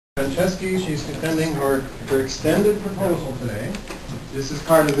Franceschi. She's defending her extended proposal today. This is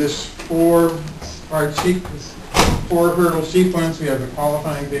part of this four-part sequence, four-hurdle sequence. We have the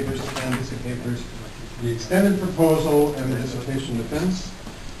qualifying papers, the candidacy papers, the extended proposal, and the dissertation defense.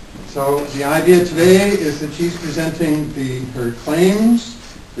 So the idea today is that she's presenting her claims,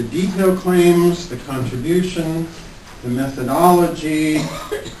 the detailed claims, the contribution, the methodology,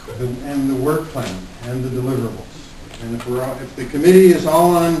 and the work plan, and the deliverables. And if the committee is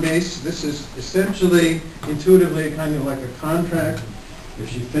all on base, this is essentially, intuitively, kind of like a contract. If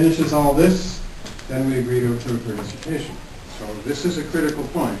she finishes all this, then we agree to approve her dissertation. So this is a critical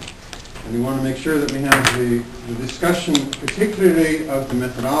point. And we want to make sure that we have the discussion, particularly of the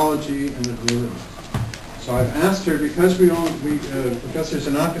methodology and the deliverables. So I've asked her, because Professor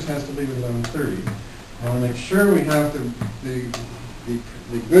Xenakis has to leave at 11:30, I want to make sure we have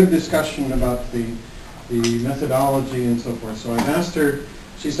the good discussion about the methodology and so forth. So I've asked her,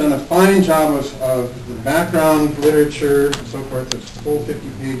 she's done a fine job of the background literature and so forth. There's full 50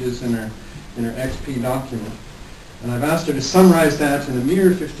 pages in her XP document. And I've asked her to summarize that in a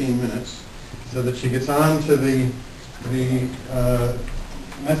mere 15 minutes so that she gets on to the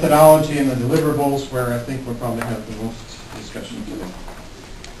methodology and the deliverables, where I think we'll probably have the most discussion today.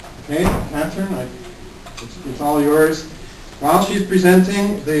 Okay, Katherine, it's all yours. While she's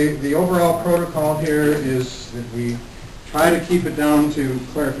presenting, the overall protocol here is that we try to keep it down to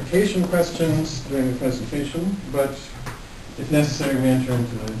clarification questions during the presentation, but if necessary, we enter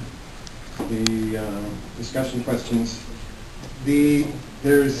into the discussion questions. We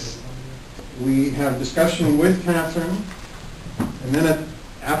have discussion with Katherine, and then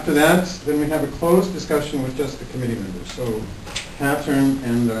after that, then we have a closed discussion with just the committee members. So Katherine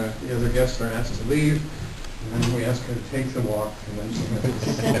and the other guests are asked to leave, and then we ask her to take the walk, and then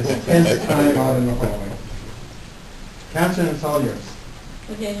spend time out in the hallway. Katherine, it's all yours.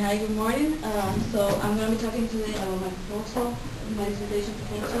 Okay, hi, good morning. So I'm going to be talking today about my dissertation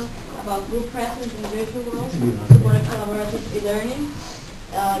proposal about group presence in virtual worlds, supporting collaborative e-learning.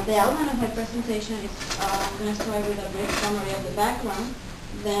 The outline of my presentation is I'm going to start with a brief summary of the background,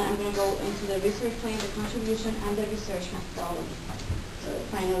 then I'm going to go into the research plan, the contribution, and the research methodology. So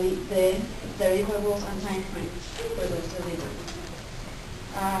finally, the deliverables and time frames for those deliverables.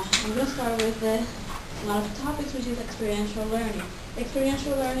 I'm going to start with one of the topics, which is experiential learning.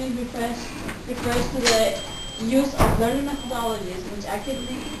 Experiential learning refers to the use of learning methodologies which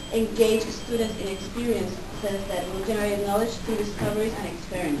actively engage students in experiences that will generate knowledge through discoveries and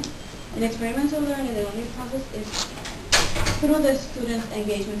experiments. In experimental learning, the learning process is through the student's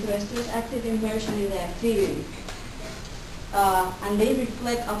engagement, through the student's active immersion in the activity. And they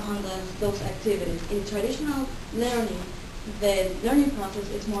reflect upon those activities. In traditional learning, the learning process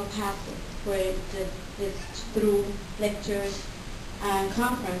is more passive, where it's through lectures and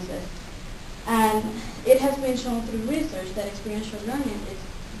conferences. And it has been shown through research that experiential learning is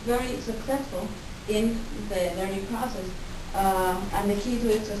very successful in the learning process. And the key to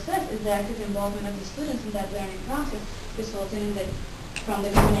its success is the active involvement of the students in that learning process, resulting from the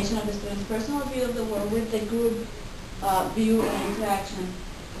combination of the student's personal view of the world with the group view and interaction.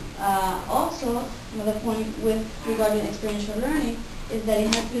 Also, another point regarding experiential learning is that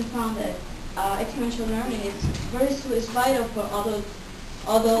it has been found that experiential learning is vital for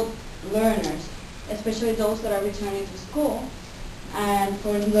adult learners, especially those that are returning to school, and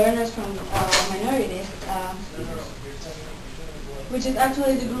for learners from minorities, which is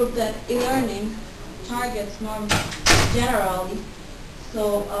actually the group that e-learning targets more generally.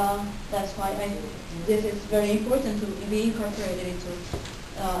 So that's why this is very important to be incorporated into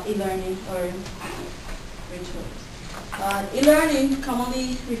e-learning or rituals. E-learning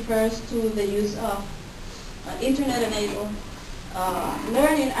commonly refers to the use of internet-enabled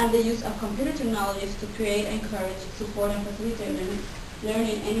learning and the use of computer technologies to create, encourage, support, and facilitate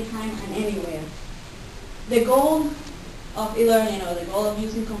learning anytime and anywhere. The goal of e-learning, or the goal of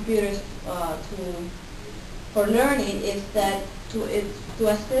using computers for learning, is that to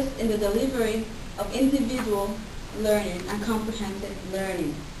assist in the delivery of individual learning and comprehensive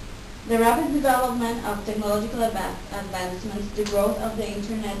learning. The rapid development of technological advancements, the growth of the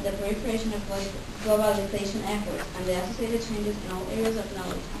internet, the proliferation of globalization efforts, and the associated changes in all areas of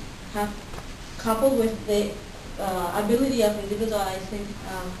knowledge have, coupled with the ability of individualizing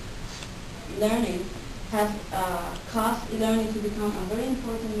learning, have caused e-learning to become a very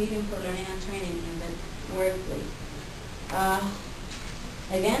important medium for learning and training in the workplace.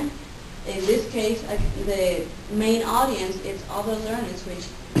 Again, in this case, the main audience is other learners, which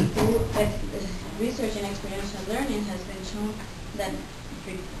through research in experiential learning has been shown that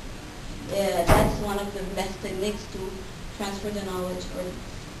that's one of the best techniques to transfer the knowledge or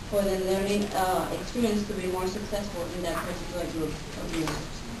for the learning experience to be more successful in that particular group of users.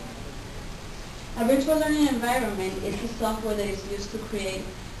 A virtual learning environment is the software that is used to create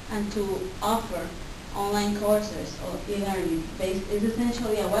and to offer online courses or e-learning. It's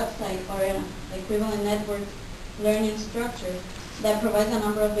essentially a website or an equivalent network learning structure that provides a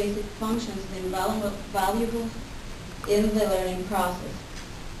number of basic functions that are valuable in the learning process.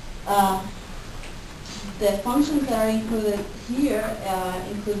 The functions that are included here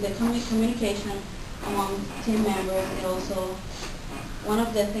include the communication among team members, and also one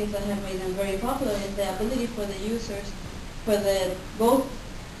of the things that have made them very popular is the ability for the users, for both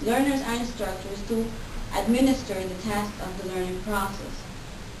learners and instructors to administer the task of the learning process.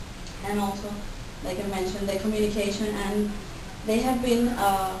 And also, like I mentioned, the communication, and they have been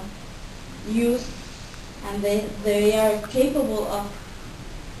used, and they are capable of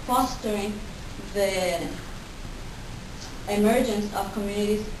fostering the emergence of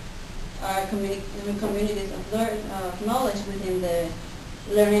communities communities of knowledge within the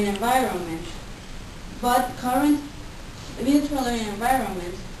learning environment. But current virtual learning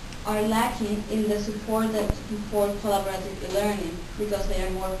environments are lacking in the support that support collaborative learning, because they are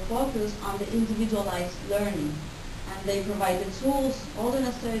more focused on the individualized learning. And they provide the tools, all the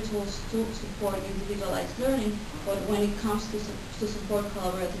necessary tools to support individualized learning, but when it comes to support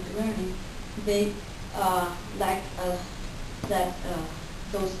collaborative learning, they lack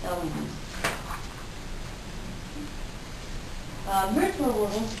those elements. Virtual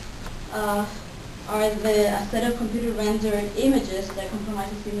worlds are a set of computer-rendered images that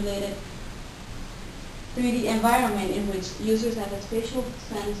comprise a simulated 3D environment in which users have a spatial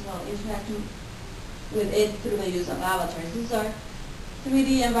sense while interacting with it through the use of avatars. These are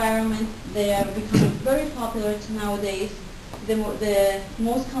 3D environments. They are becoming very popular nowadays. The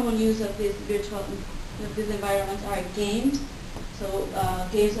most common use of these environments are games. So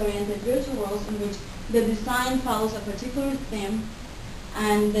games-oriented virtual worlds in which the design follows a particular theme,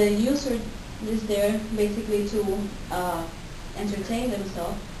 and the user is there basically to entertain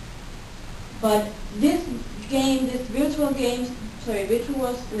themselves. But virtual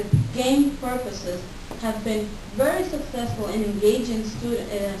worlds with game purposes have been very successful in engaging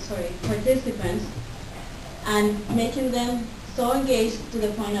participants and making them so engaged to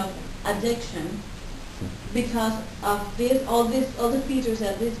the point of addiction, because of all the features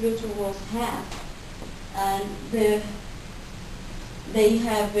that these virtual worlds have, and they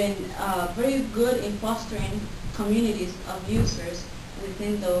have been very good in fostering communities of users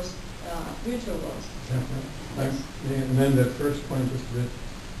within those virtual worlds. Yes. And then the first point just a bit.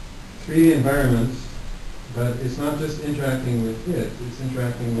 3D environments, but it's not just interacting with it, it's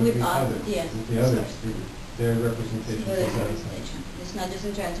interacting with the others. Yes, with the others, their representation. It's not just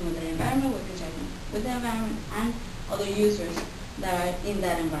interacting with the environment, we're interacting with the environment and other users that are in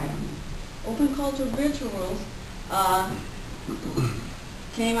that environment. Open culture virtual worlds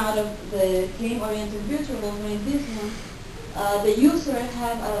came out of the game-oriented virtual world, when in this one, the user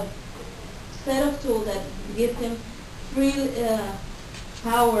have a set of tools that give them free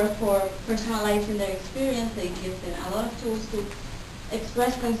power for personalizing their experience. They give them a lot of tools to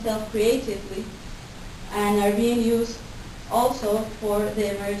express themselves creatively, and are being used also for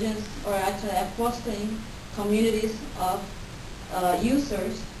the emergence, or actually fostering communities of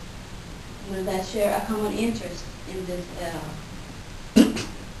users that share a common interest in this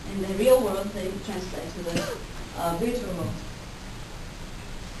in the real world. They translate to the virtual world.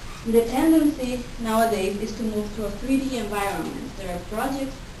 The tendency nowadays is to move to a 3D environment. There are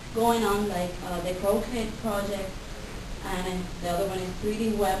projects going on, like the Croquet project, and the other one is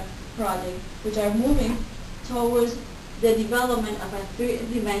 3D Web project, which are moving towards the development of a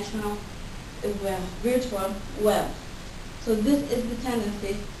three-dimensional virtual web. So this is the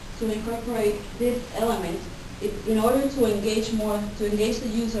tendency to incorporate this element in order to engage the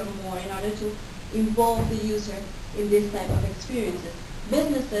user more, in order to involve the user in this type of experiences.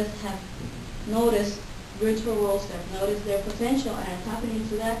 Businesses have noticed virtual worlds, have noticed their potential, and are tapping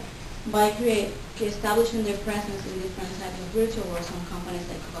into that by establishing their presence in different types of virtual worlds. Some companies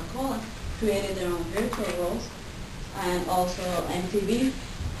like Coca-Cola created their own virtual worlds, and also MTV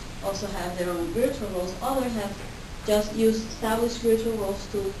also have their own virtual worlds. Others have just used established virtual worlds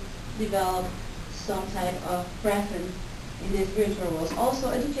to develop some type of preference in these virtual worlds. Also,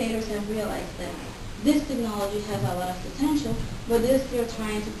 educators have realized that this technology has a lot of potential, but they're still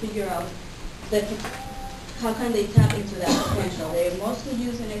trying to figure out how can they tap into that potential. They're mostly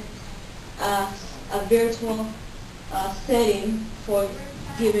using it as a virtual setting for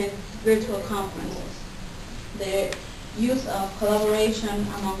giving virtual conferences. The use of collaboration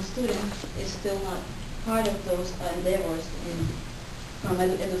among students is still not part of those endeavors in from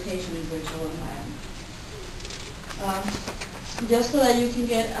education in virtual environment. Just so that you can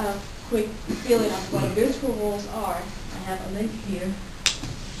get a quick feeling of what virtual worlds are, I have a link here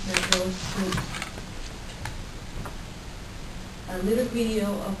that goes to a little video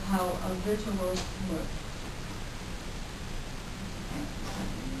of how a virtual world works.